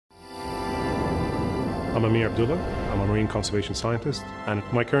I'm Ameer Abdulla. I'm a marine conservation scientist, and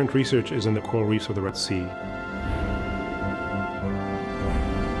my current research is in the coral reefs of the Red Sea.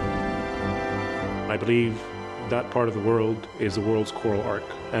 I believe that part of the world is the world's coral arc,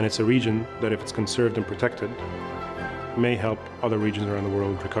 and it's a region that, if it's conserved and protected, may help other regions around the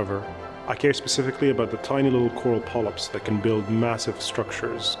world recover. I care specifically about the tiny little coral polyps that can build massive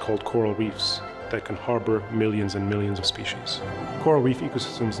structures called coral reefs that can harbor millions and millions of species. Coral reef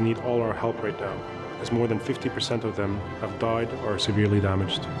ecosystems need all our help right now, as more than 50% of them have died or are severely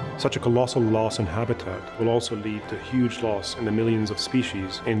damaged. Such a colossal loss in habitat will also lead to huge loss in the millions of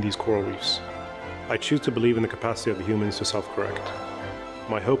species in these coral reefs. I choose to believe in the capacity of the humans to self-correct.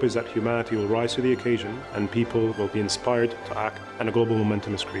 My hope is that humanity will rise to the occasion and people will be inspired to act, and a global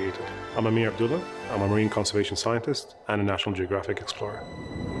momentum is created. I'm Ameer Abdulla. I'm a marine conservation scientist and a National Geographic explorer.